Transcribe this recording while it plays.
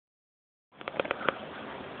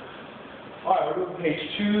Alright, we're moving to page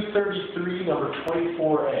 233, number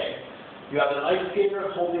 24A. You have an ice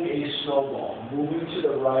skater holding a snowball, moving to the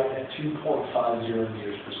right at 2.50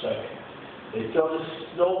 meters per second. They throw the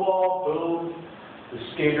snowball, boom, the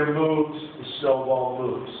skater moves, the snowball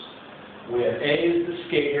moves. We have A is the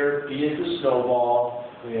skater, B is the snowball.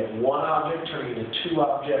 We have one object turning into two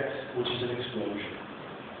objects, which is an explosion.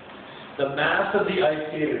 The mass of the ice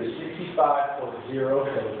skater is 65.0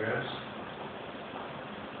 kilograms.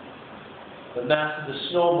 The mass of the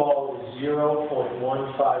snowball is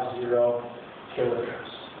 0.150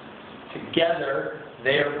 kilograms. Together,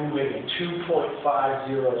 they are moving at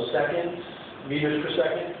 2.50 meters per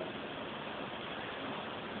second.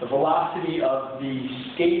 The velocity of the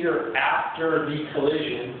skater after the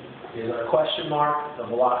collision is our question mark. The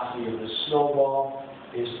velocity of the snowball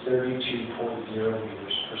is 32.0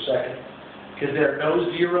 meters per second. Because there are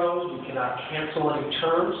no zeros, we cannot cancel any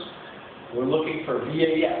terms. We're looking for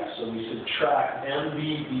VAF, so we subtract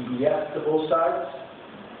MV, BBF to both sides.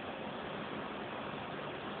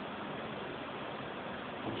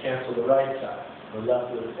 We cancel the right side. We're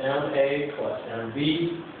left with MA plus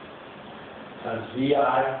MV times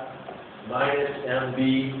VI minus MB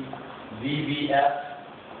VBF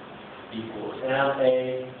equals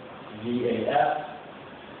MA VAF.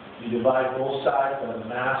 You divide both sides by the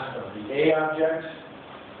mass of the A object.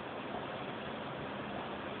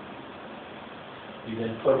 You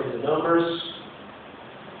then put in the numbers,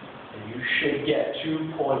 and you should get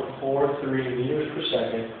 2.43 meters per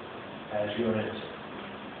second as your answer.